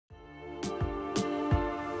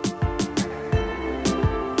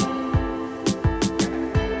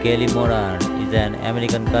Kellee Moran is an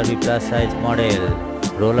American curvy plus-size model,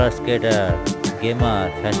 roller skater, gamer,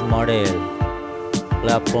 fashion model,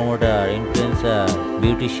 club promoter, influencer,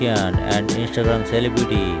 beautician, and Instagram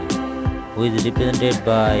celebrity, who is represented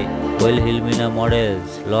by Wilhelmina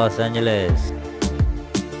Models, Los Angeles.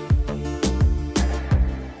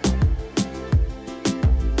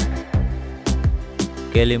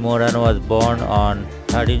 Kellee Moran was born on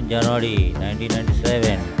 13 January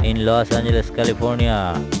 1997 in Los Angeles,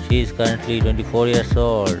 California. She is currently 24 years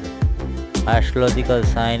old. Her astrological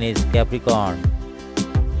sign is Capricorn.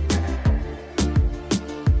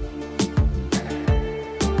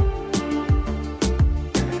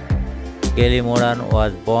 Kellee Moran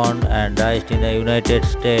was born and raised in the United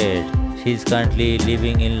States. She is currently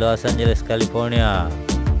living in Los Angeles, California.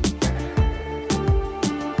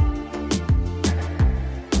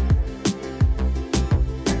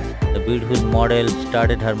 The beautiful model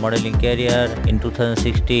started her modeling career in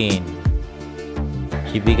 2016.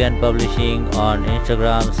 She began publishing on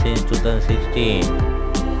Instagram since 2016.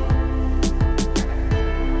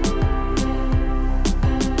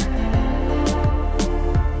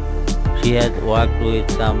 She has worked with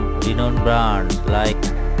some renowned brands like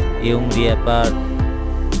Young Apart,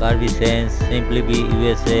 Curvy Sense, Simply Be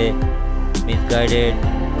USA, Misguided,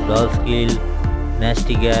 Doll Skill,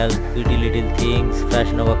 Nasty Gal, Pretty Little Things,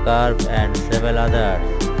 Fashion Over Curve, and several others.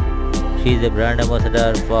 She is a brand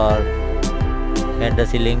ambassador for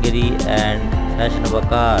Fantasy Lingerie and Fashion Over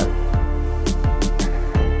Curve.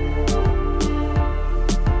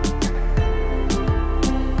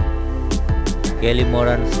 Kellee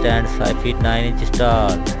Moran stands 5 feet 9 inches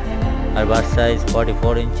tall. Her birth size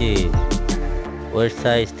 44 inches, waist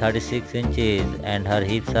size 36 inches, and her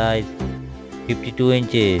hip size 52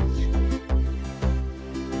 inches.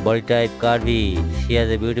 Body type curvy. She has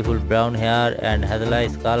a beautiful brown hair and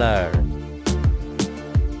hazel-eyes color.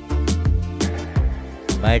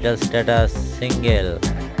 Marital status single.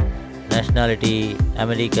 Nationality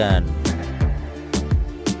American.